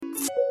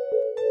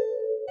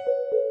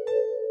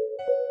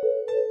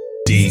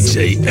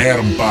DJ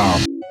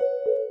ATOMBOMB.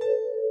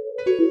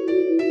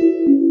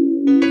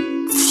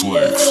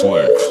 Flick,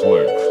 flick,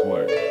 flick,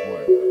 flick,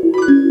 flick.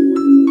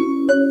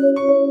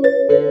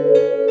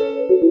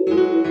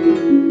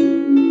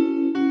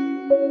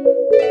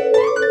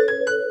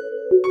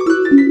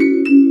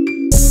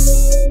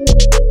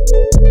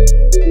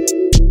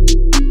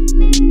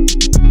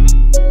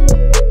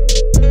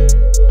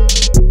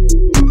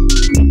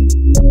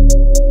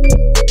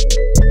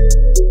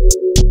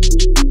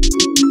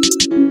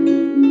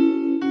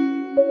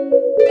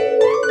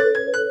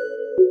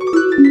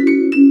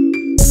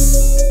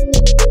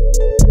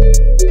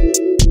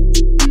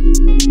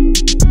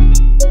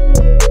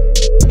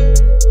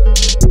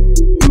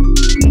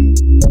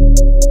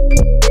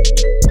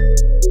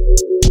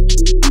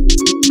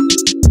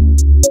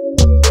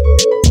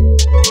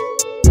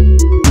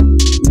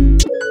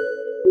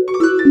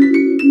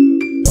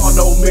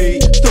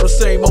 Still the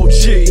same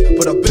OG,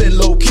 but I've been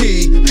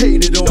low-key,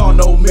 hated on. Y'all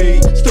know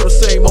me, still the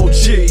same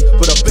OG,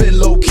 but I've been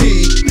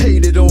low-key,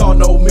 hated on. Y'all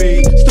know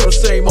me, still the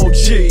same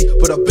OG,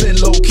 but I've been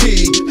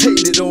low-key,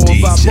 hated on.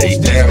 By most these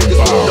niggas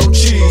with no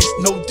cheese,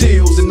 no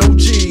deals and no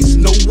G's,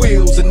 no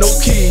wheels and no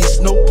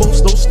keys, no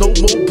boats, no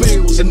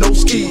snowmobiles and no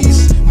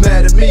skis.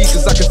 Mad at me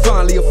cause I can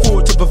finally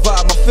afford to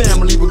provide my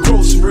family with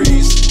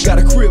groceries. Got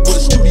a crib with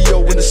a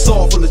studio and a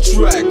song full of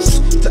tracks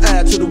to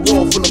add to the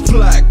wall full of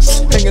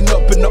plaques, hanging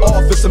up in the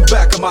office and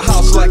back of my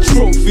house like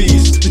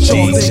trophies. Did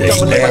y'all think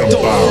I'ma let my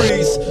dough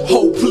freeze?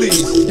 Ho,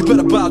 please, you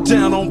better bow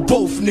down on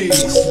both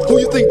knees.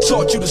 Who you think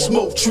taught you to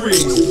smoke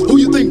trees? Who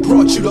you think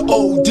brought you to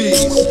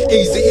ODs?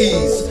 Easy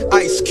E's,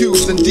 Ice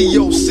Cubes and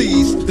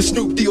DOCs, the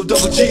Snoop D-O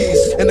double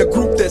G's, and a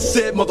group that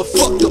said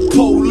motherfuck the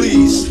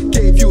police.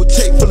 Gave you a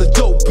tape full of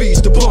dope beats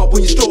to bump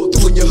when you stroll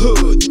through in your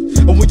hood.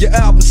 And when your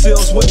album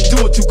sales wasn't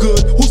doing too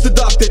good, who's the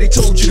doc that they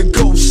told you to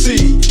go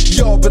see?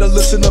 Y'all better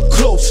listen up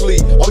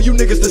closely. All you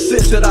niggas that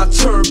said that I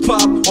turn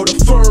pop or the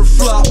firm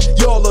flop,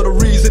 y'all are the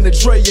reason that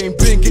Dre ain't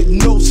been getting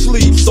no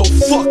sleep. So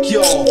fuck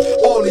y'all,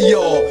 all of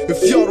y'all. If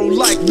y'all don't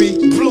like me,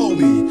 blow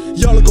me.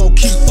 Y'all are gonna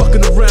keep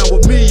fucking around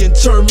with me and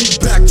turn me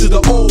back to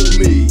the old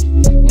me.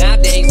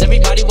 Nowadays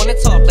everybody wanna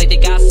talk like they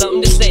got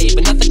something to say,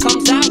 but nothing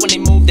comes out when they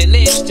move their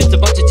lips. Just a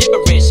bunch of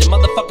gibberish and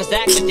motherfuckers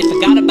act like they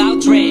forgot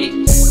about Dre.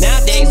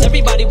 Nowadays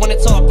everybody wanna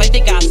talk like they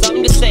got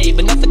something to say,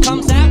 but nothing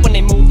comes out when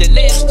they move their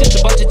lips. Just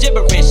a bunch of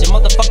gibberish and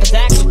motherfuckers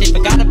act like they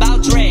forgot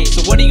about Dre.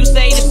 So what do you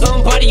say to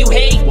somebody you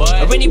hate? What?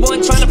 Or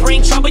anyone trying to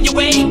bring trouble your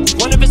way?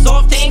 One of his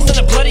off things on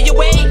the blood of your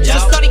way?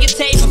 Just study your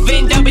tape of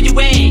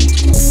NWA.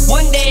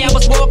 One day I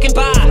was walking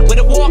by with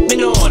a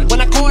Walkman on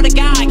when I caught a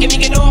guy give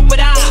me an awkward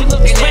eye.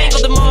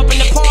 Strangled him up in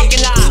the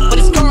parking lot with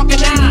his cock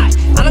and eye.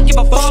 I don't give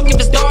a fuck if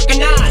it's dark or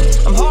not.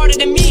 I'm harder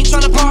than me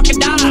trying to park and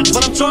dodge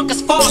when I'm drunk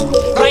as fuck,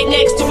 right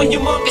next to a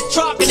humongous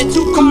truck in a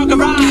 2-car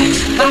garage.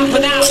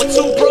 Hopping out with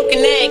 2 broken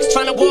legs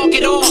trying to walk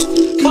it off.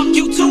 Fuck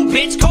you too,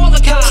 bitch, call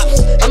the cops.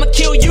 I'ma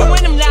kill you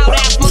and them loud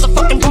ass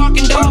motherfucking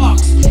barking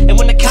dogs. And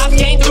when the cops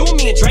came through,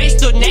 me and Dre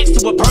stood next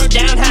to a burned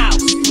down house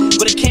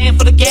with a can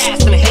full of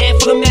gas and a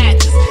handful of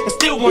matches, and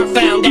still weren't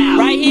found out.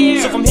 Right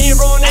here. So from here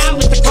on out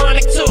it's the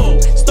Chronic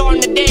 2,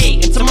 starting the day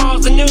and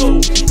tomorrow's the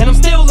new. And I'm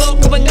still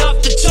local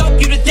enough to choke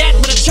you to death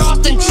with a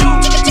Charleston chew.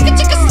 Chicka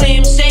chicka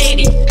Slim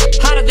Shady,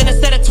 hotter than a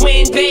set of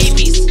twin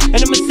babies,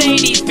 and a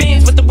Mercedes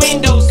Benz with the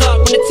windows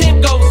up when the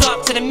temp goes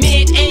up to the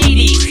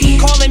mid-80s.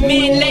 Calling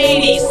men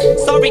ladies,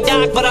 sorry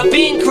doc, but I've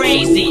been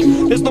crazy.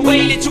 There's no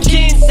way that you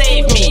can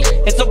save me.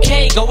 It's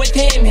okay, go with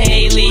him,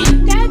 Haley.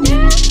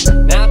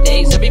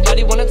 Nowadays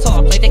everybody wanna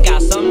talk like they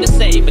got something to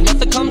say, but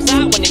nothing comes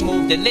out when they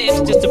move their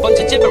lips. Just a bunch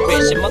of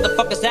gibberish and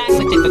motherfuckers act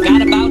like they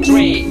forgot about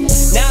Dre.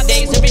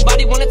 Nowadays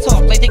everybody wanna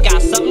talk like they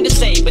got something to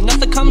say, but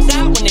nothing comes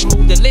out when they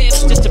move their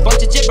lips. Just a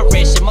bunch of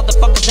gibberish and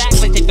motherfuckers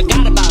act like they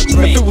forgot about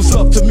Dre. If it was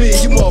up to me,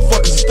 you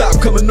motherfuckers would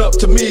stop coming up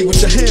to me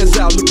with your hands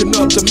out looking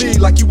up to me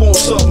like you want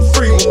something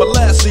free. When my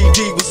last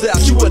CD was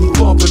out, you wasn't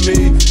bumping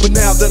me, but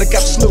now that I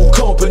got this little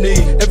company,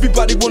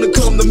 everybody wanna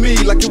come to me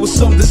like it was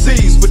some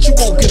disease. But you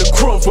won't get a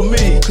crumb from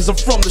me, cause I'm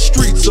from the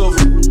streets of,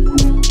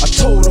 I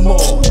told them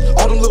all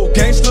them little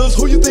gangsters,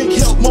 who you think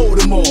helped mold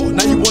them all?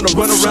 Now you wanna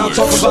run around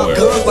talking about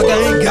guns like I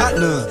ain't got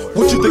none.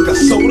 What you think I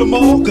sold them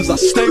all? Cause I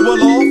stay well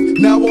off.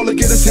 Now all I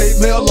get is hate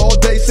mail all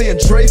day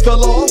saying Dre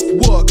fell off.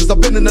 What? Cause I've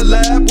been in the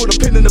lab with a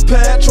pen in the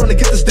pad trying to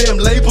get this damn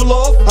label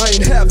off. I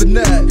ain't having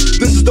that.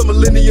 This is the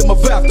millennium of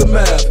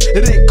aftermath.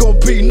 It ain't gonna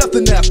be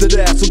nothing after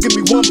that. So give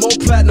me one more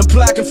platinum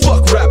plaque and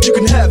fuck rap, you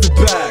can have it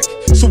back.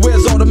 So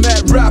where's all the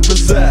mad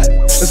rappers at?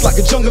 It's like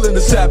a jungle in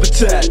this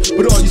habitat,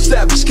 but all you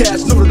savage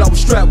cats know that I was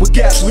strapped with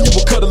gas when you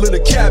were cuddling a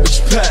cabbage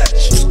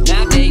patch.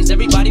 Nowadays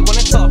everybody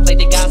wanna talk like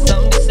they got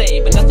something to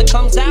say, but nothing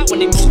comes out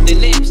when they move their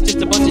lips.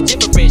 Just a bunch of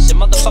gibberish and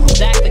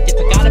motherfuckers act like they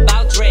forgot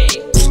about Dre.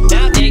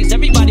 Nowadays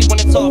everybody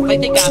wanna talk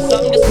like they got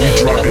something to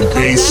say, but nothing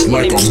comes out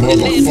when they move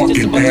their lips. Just a bunch of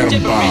gibberish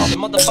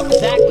and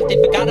motherfuckers act like they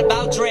forgot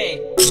about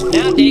Dre.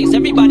 Nowadays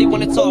everybody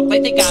wanna talk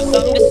like they got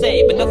something to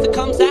say, but nothing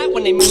comes out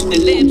when they move their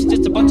lips.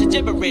 Just a bunch of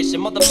gibberish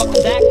and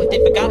motherfuckers act like they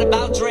forgot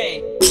about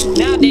Dre.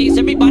 Nowadays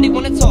everybody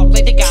wanna talk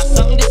like they got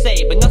something to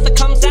say, but nothing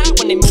comes out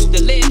when they move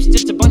their lips.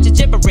 Just a bunch of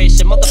gibberish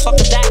and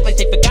motherfuckers act like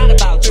they forgot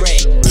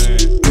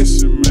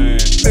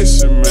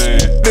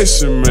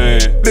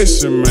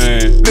Listen,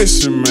 man.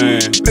 Listen, man.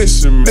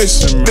 Listen,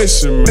 listen,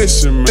 listen,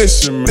 listen,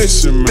 listen,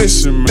 listen,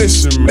 listen,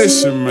 listen,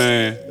 listen,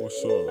 man.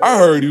 I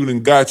heard you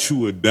done got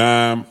you a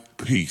dime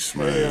piece,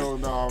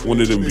 man.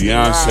 One of them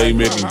Beyonce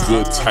making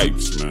good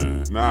types,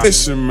 man.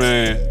 Listen,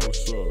 man.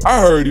 I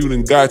heard you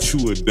done got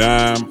you a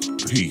dime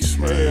piece,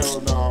 man.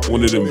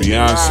 One of them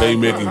Beyonce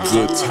making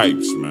good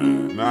types,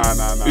 man.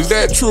 Is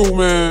that true,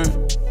 man?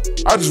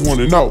 I just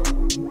wanna know.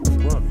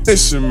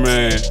 Listen,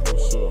 man.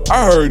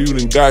 I heard you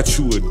done got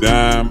you a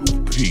dime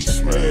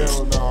piece, man.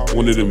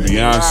 One of them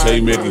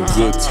Beyonce making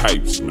good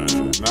types,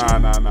 man.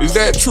 Is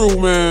that true,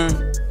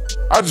 man?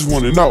 I just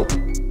wanna know.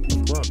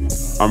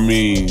 I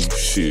mean,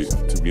 shit,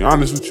 to be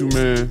honest with you,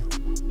 man,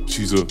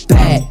 she's a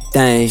bad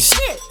thing,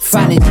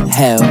 fine as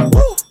hell,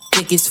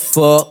 thick as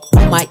fuck,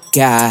 oh my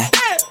god,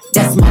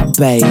 that's my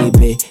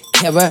baby,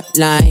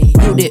 Caroline,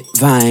 you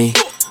divine,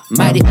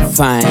 mighty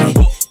fine,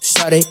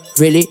 shawty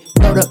really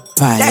blow the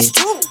pipe,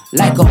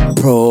 like a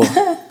pro.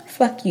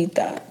 Fuck you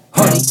thought.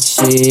 Holy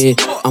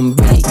shit, I'm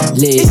really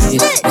lit.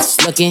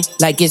 It's looking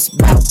like it's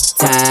about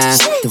time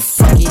to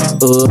fuck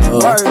it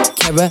up.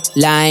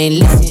 Caroline,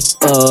 listen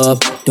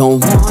up. Don't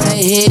wanna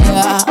hear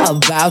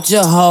about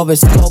your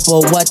horoscope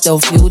or what the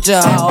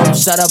future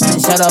holds. Shut up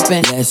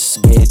and let's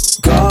get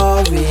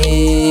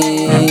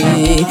gory,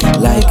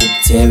 like a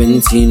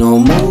Tarantino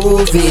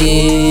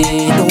movie.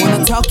 Don't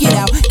wanna talk it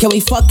out, can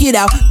we fuck it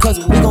out? Cause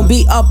we gon'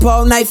 be up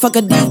all night, fuck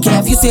a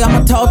decaf. You see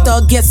I'm a tall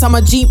thug, guess I'm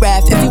a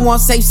G-Rap. If you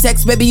want safe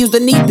sex, baby, use the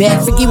knee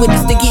pad. Freaky with the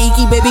sticky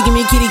icky, baby, give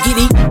me kitty.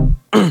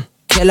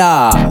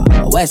 Killer,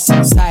 West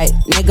Side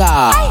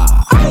nigga.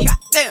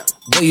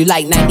 Boy, you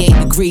like 98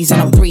 degrees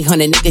and I'm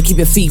 300, nigga, keep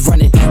your feet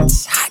running.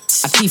 I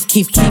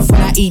keep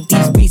when I eat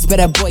these beats,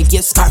 better boy,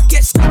 get scarf.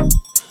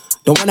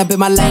 Don't run up in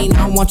my lane,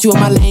 I don't want you in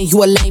my lane,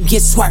 you a lame,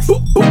 get swerved.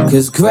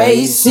 Cause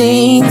great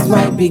scenes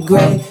might be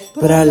great,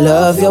 but I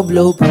love your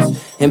bloopers.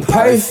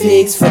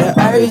 Imperfects for the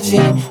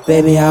urgent,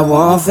 baby, I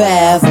want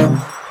forever.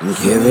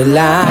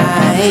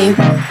 Caroline,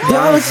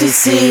 don't you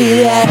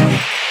see that?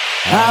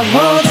 I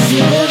want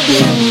you to be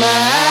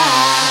mine.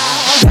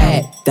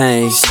 Bad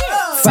things,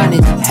 fine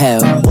as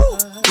hell,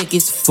 thick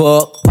as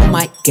fuck, oh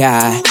my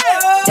god,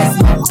 that's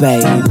my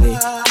baby.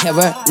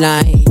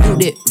 Caroline, you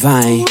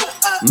divine,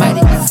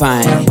 mighty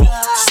fine,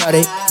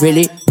 shawty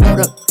really blow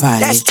the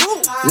pipe,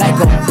 like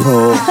a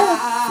pro.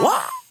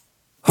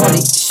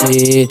 Holy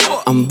shit,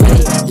 I'm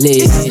really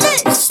lit.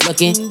 It's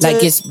looking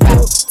like it's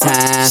about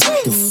time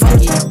to fuck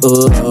it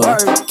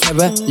up.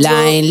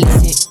 Caroline,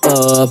 listen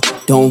up.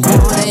 Don't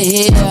wanna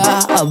hear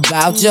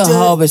about your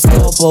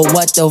horoscope or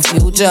what the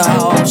future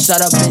holds.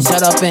 Shut up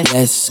and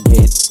let's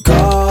get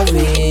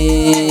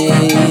gory,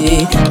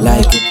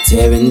 like a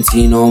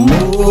Tarantino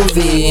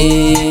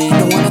movie.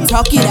 Don't wanna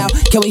talk it out,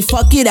 can we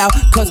fuck it out?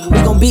 Cause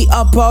we gon' be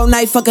up all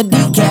night, fuck a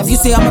decaf. You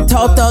see I'm a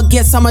tall thug,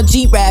 guess I'm a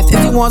G-Rap.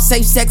 If you want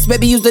safe sex,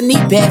 baby, use the knee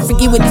pad.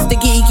 Freaky with the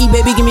sticky icky,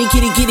 baby, give me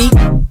kitty.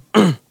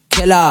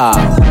 Killer,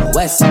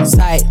 West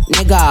Side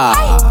nigga.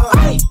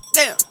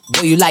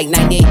 Boy, you like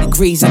 98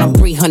 degrees and I'm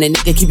 300,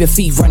 nigga, keep your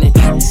feet running.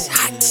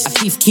 I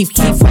keep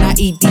when I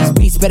eat these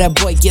beats, better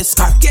boy, get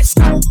scarf.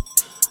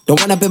 Don't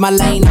run up in my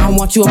lane, I don't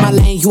want you in my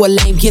lane, you a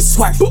lame, get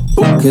swerved.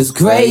 Cause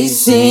great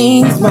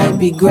scenes might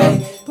be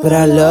great, but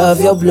I love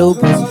your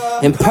bloopers.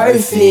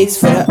 Imperfects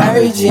for the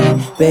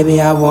urgent, baby,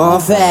 I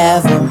want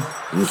forever.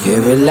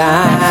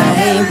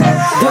 Caroline,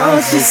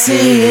 don't you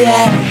see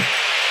that?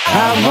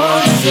 I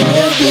want you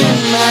to be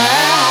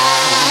mine.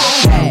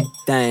 Bad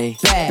thing,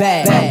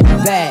 bad thing,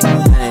 bad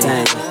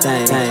thing,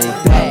 bad thing,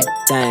 bad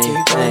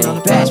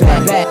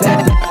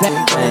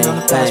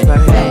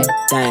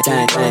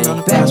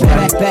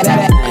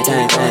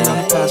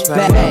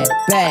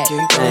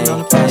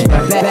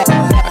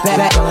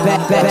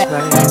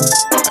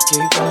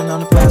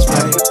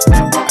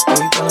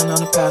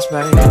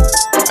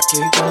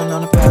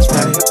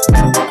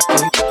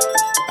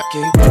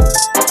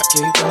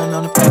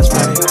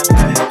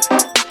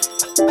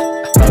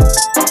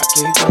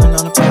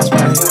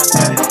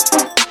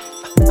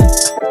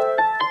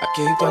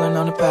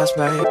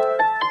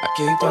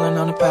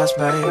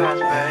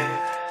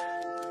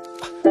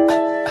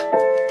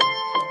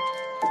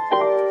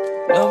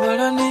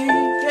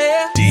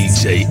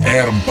DJ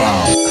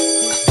ATOMBOMB.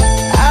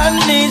 I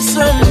need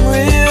some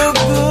real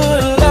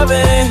good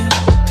loving,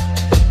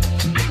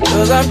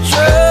 cause I'm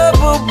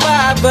troubled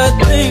by the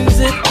things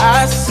that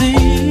I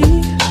see.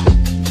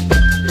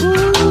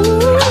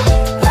 Ooh,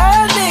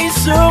 I need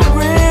some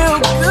real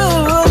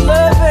good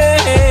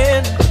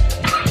loving.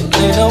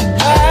 Ain't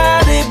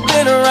nobody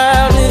been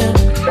around here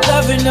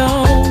loving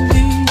on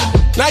me.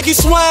 Nike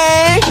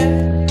swing.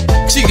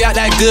 She got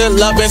that good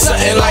loving,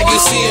 something like you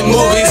see in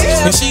movies.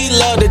 And she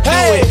love to do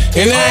it,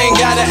 and I ain't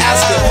gotta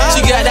ask her.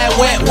 She got that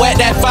wet,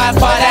 that 5-5,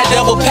 that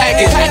double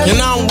package. And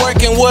I'm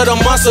working with a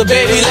monster,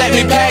 baby, let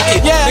me pack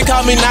it. They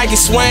call me Nike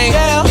Swing,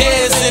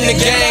 heads in the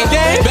game.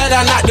 Bet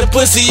I knock the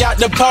pussy out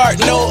the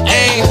park, no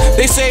aim.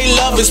 They say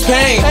love is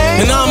pain,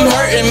 and I'm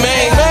hurting,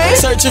 man.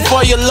 Searching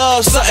for your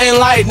love, something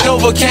like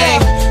Novocaine.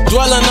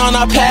 dwelling on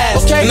our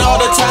past and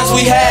all the times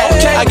we had.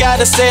 I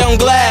gotta say I'm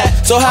glad,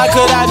 so how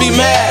could I be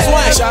mad?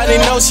 Shawty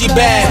know she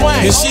bad,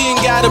 and she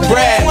ain't got a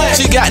brag.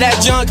 She got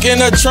that junk in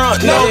her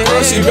trunk, no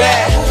grocery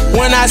bag.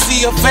 When I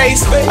see her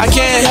face, I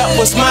can't help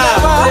but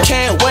smile.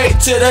 Can't wait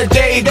till the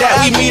day that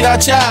we meet our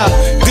child.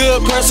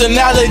 Good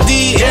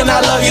personality, and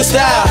I love your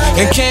style.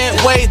 And can't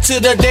wait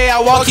till the day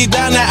I walk you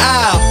down the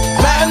aisle.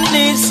 I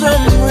need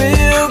some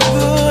real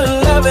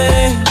good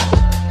loving,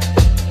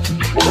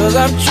 'cause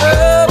I'm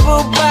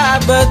troubled by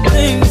the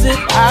things that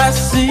I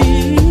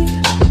see.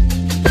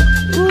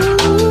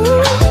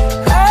 Ooh,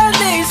 I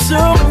need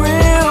some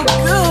real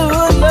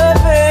good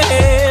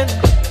loving.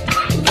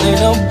 Ain't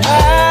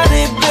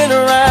nobody been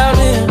around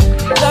here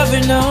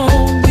loving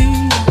on me.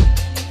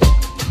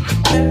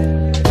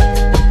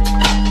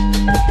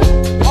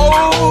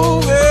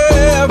 Oh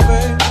yeah,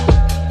 baby.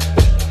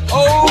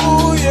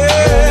 Oh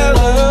yeah,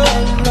 love.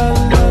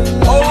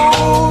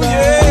 Oh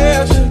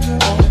yeah,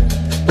 sugar.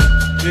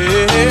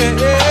 Yeah.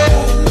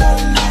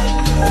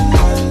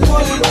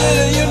 Put it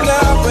in you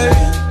now,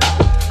 baby.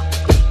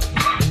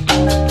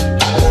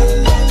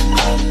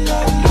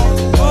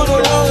 Put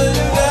it on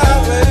you now,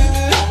 baby.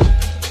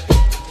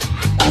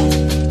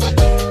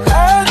 I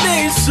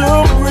need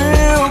some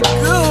real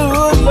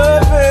good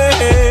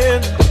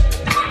loving.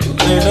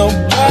 Ain't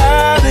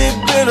nobody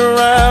been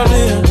around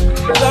here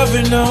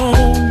loving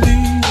on me.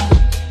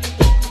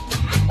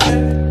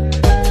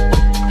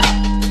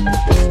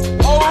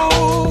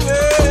 Oh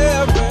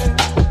yeah, baby.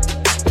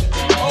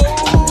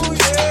 Oh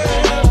yeah,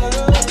 love.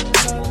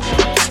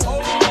 Oh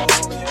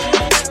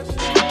yeah.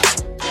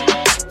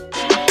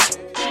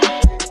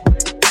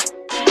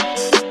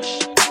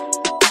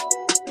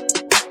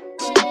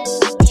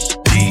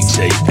 DJ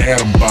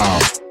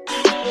ATOMBOMB.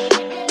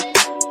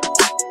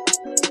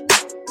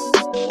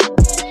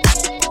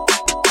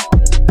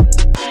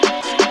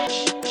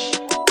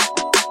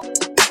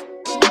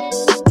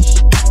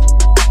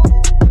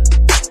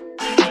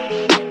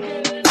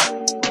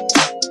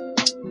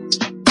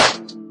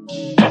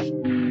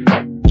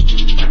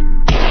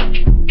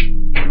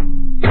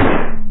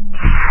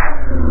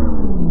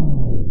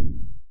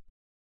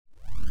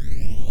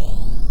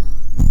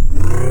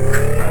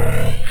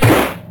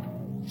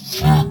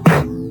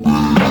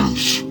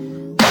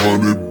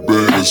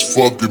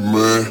 Fuck it,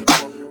 man.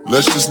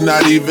 Let's just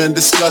not even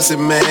discuss it,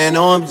 man.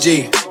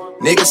 OMG.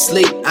 Niggas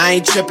sleep. I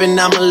ain't tripping,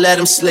 I'ma let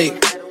them sleep.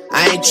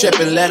 I ain't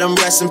tripping, let them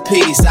rest in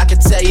peace. I can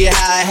tell you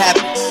how it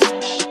happened.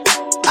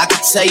 I can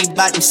tell you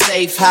about them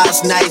safe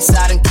house nights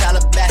out in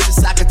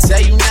Calabasas. I can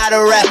tell you not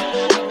a rap.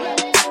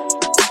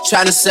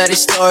 Tryna sell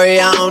this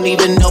story, I don't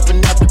even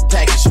open up the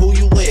package. Who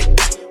you with?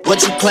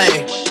 What you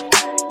claim?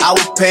 I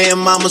was paying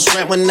mama's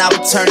rent when I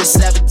was turning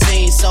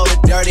 17. Sold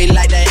it dirty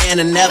like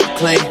Diana never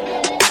claimed.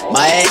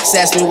 My ex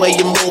asked me where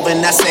you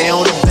moving, I say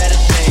on the better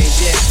things.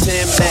 Yeah,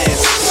 10 bands,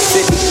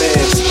 50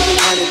 bands,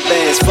 100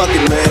 bands, fuck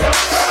it, man.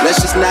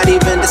 Let's just not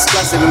even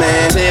discuss it,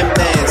 man. 10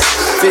 bands,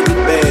 50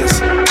 bands,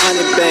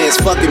 100 bands,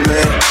 fuck it,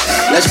 man.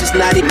 Let's just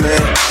not even, man.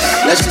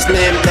 Let's just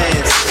 10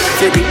 bands,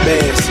 50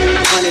 bands,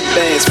 100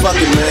 bands, fuck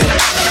it, man.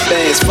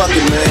 Bands, fuck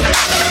it, man.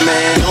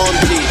 Man, on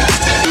beat,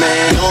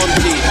 man, on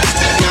beat.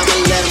 I'ma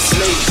let him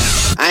sleep.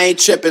 I ain't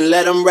tripping,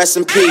 let him rest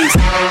in peace.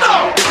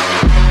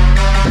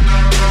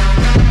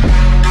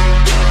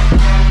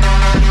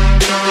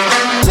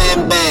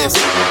 10 bands.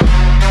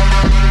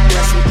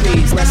 Rest in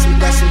peace. Rest in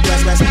peace.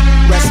 10 bands.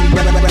 Rest in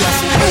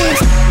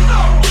peace.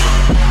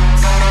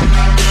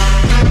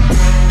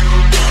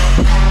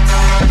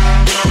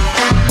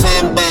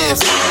 10 bands. Rest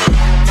in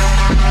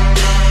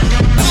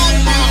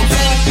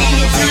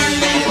peace.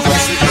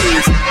 Rest in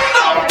peace.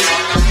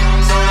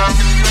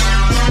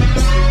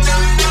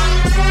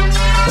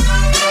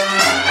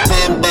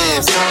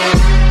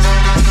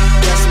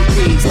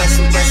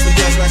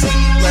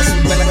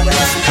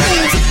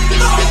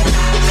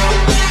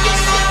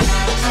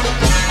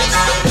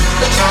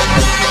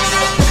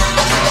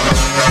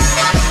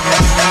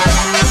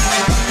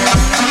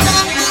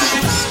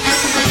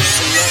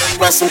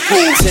 Rest in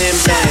peace. 10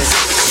 bands,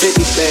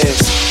 50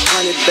 bands,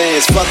 100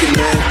 bands, fuck it,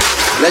 man.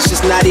 Let's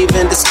just not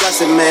even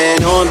discuss it,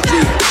 man.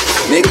 OMG,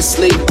 niggas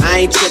sleep. I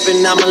ain't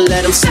tripping, I'ma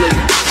let them sleep.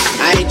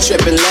 I ain't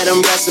tripping, let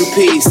them rest in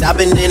peace. I've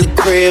been in the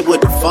crib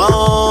with the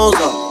phones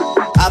on.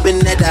 I've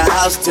been at the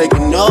house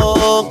taking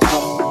no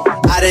call.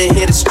 I done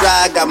hit a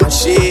stride, got my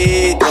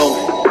shit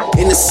going.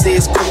 In the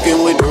seats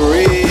cooking with the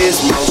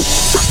Rizmo.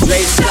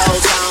 Straight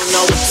flows, I don't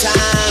know what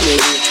time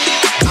it is.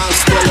 I'm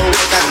still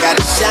awake, I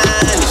gotta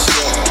shine and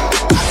shit.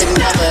 I can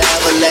never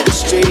ever let the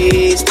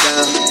streets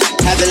down.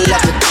 Haven't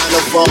left the condo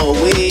for a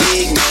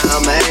week now,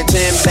 man.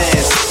 10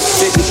 bands,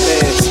 50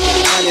 bands,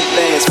 100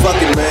 bands, fuck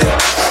it, man.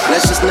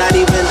 Let's just not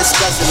even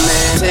discuss it,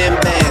 man. 10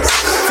 bands,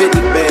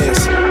 50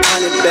 bands,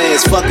 100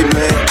 bands, fuck it,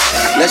 man.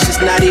 Let's just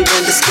not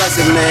even discuss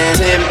it, man.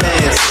 10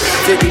 bands,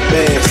 50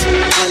 bands,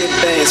 100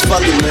 bands,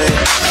 fuck it, man.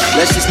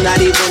 Let's just not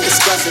even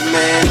discuss it,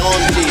 man. On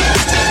G,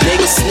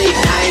 niggas sleep.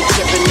 I ain't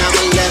tripping,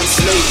 I'ma let them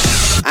sleep.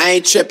 I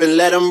ain't tripping,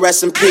 let them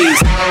rest in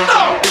peace.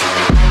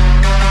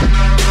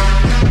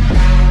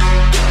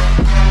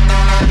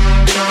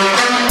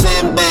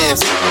 10 bands.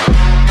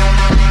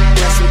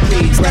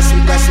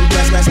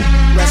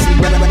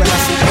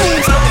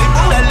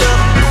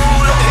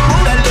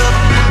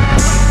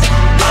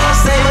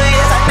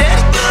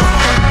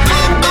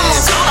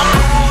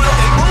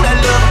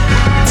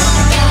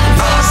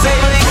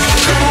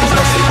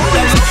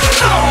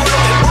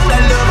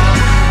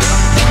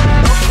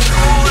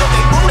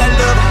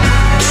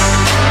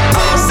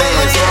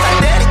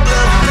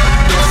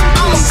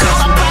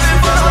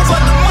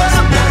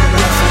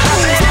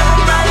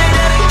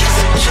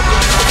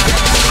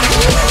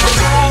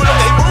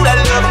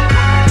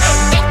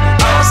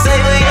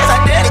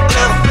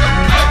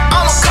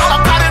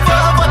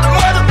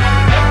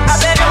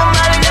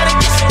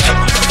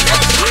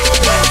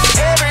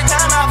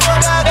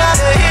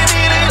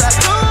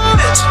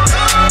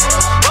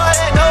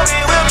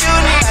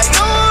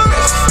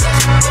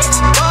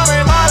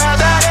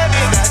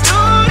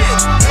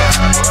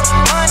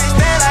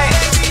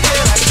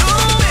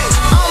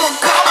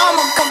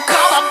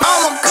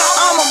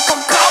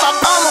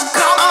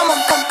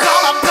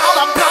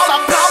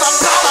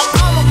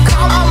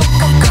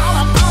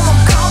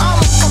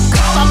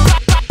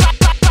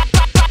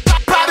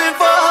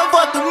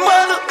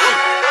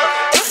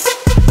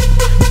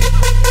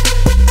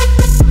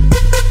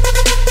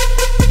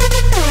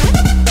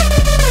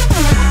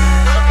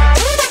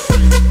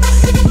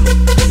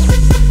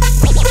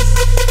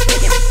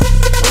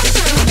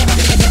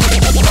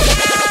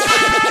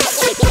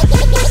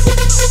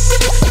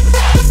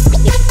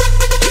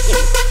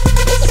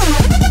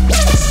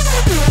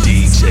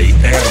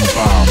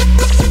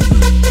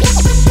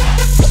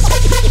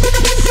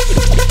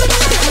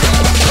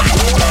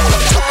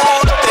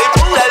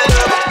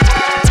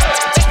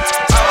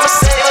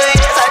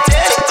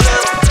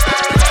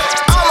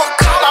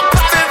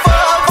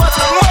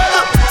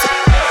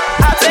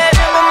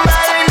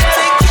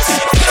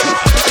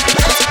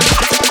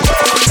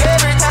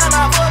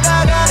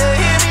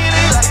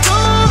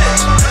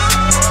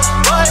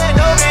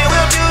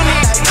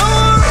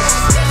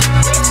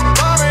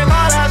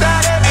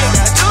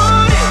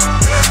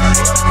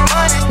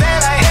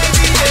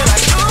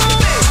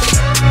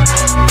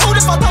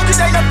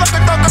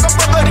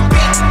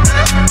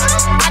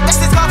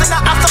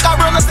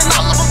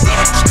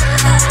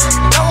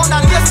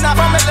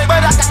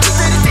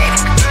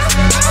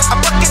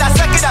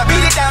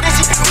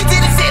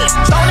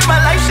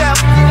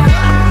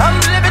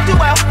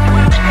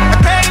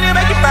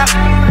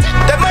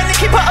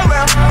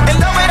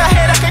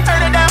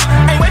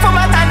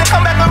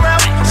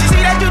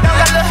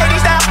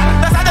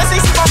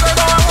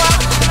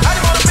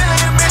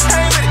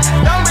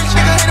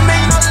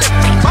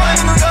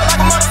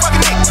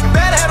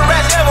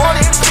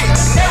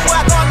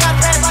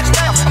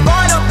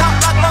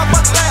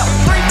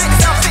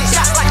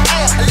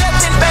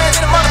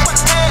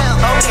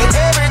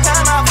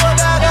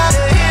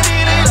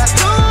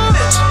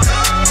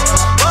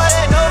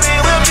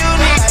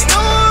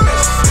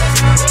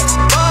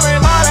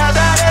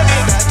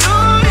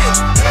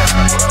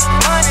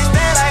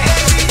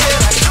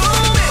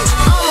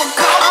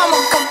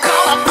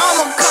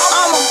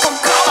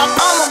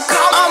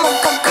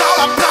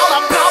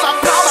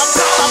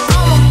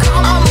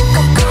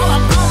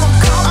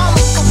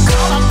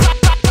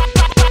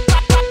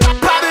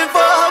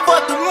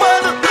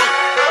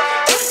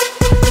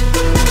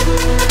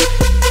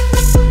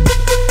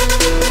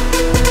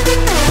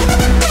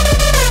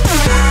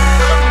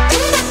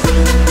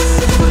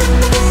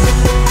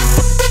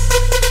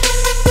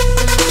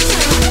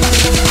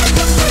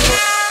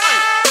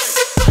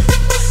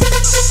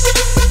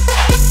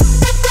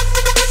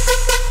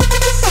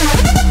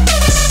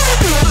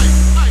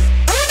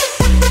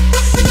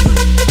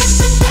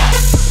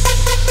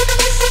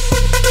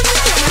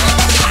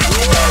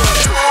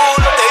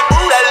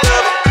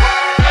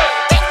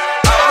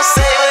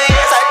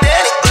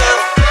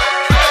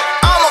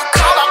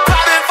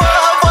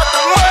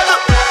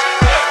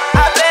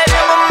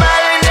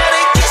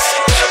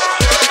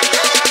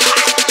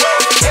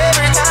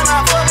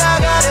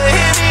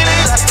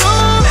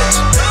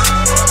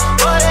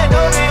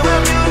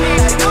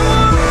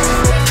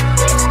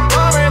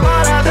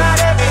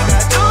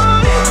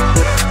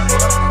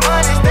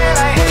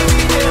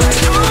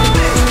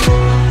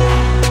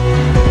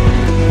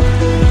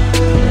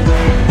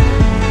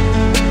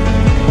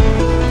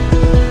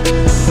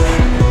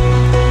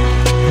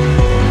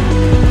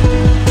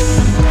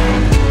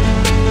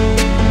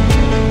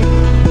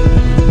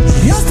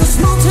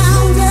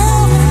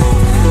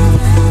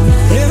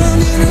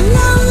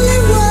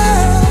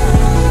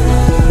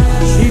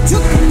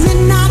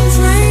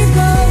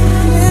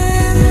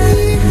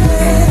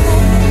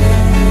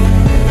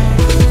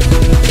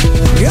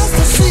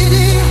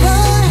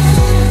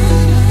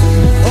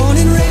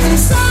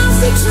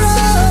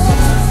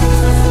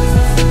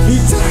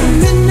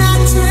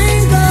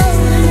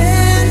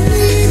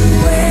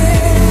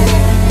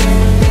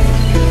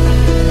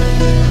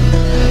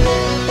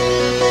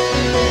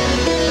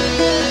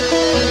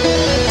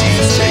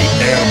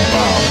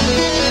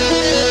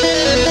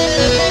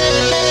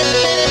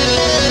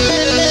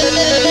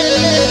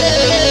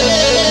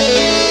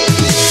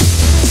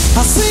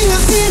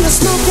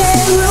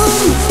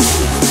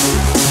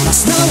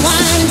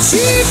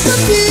 cheap the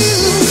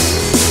view.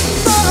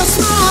 For a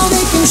smile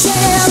they can share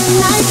a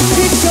night.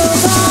 It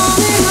goes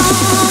on and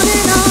on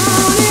and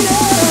on and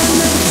on.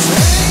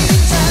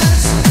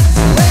 Strangers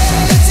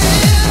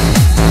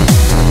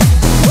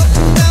waiting,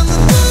 walking down the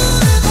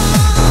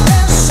boulevard,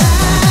 their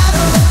shadows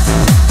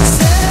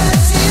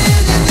searching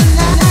in the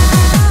night.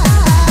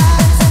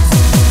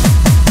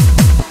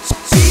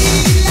 She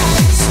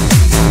likes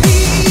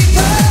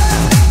people,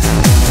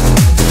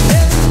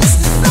 there must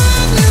be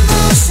fun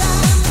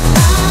emotion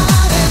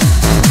hiding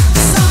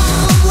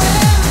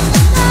somewhere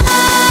in the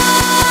night.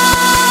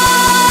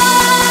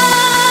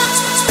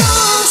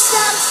 Don't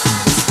stop.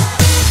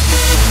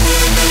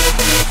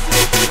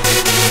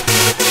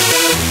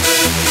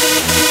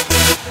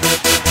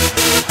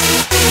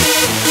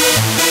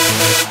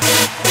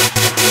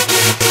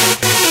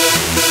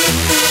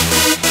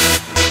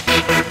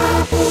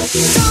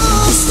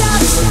 Don't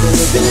stop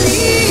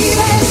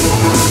believing.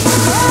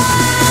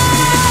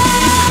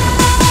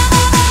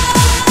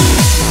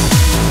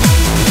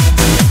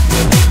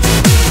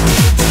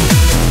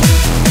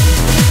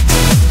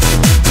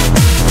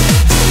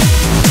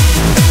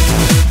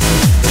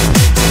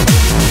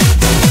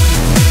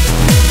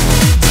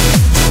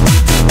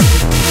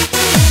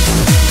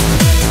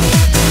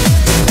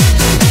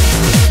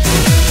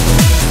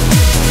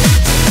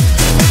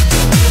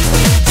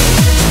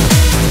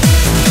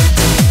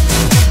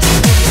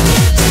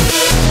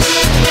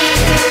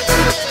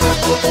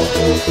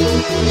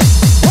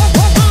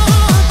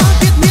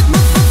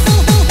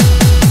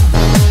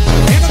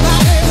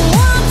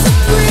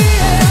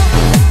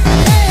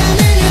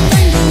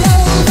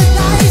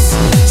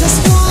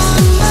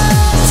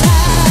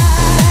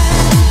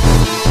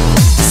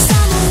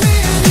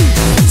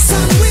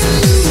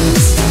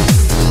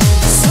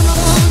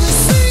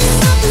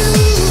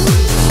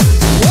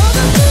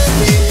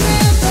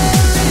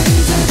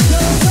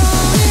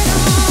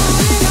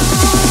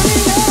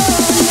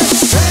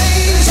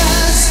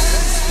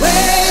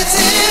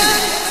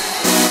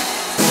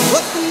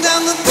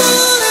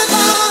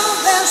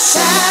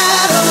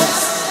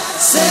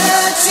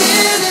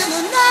 Searching in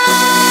the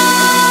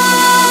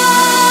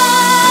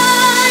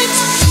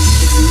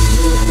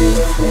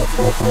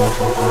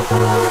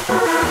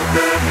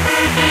night.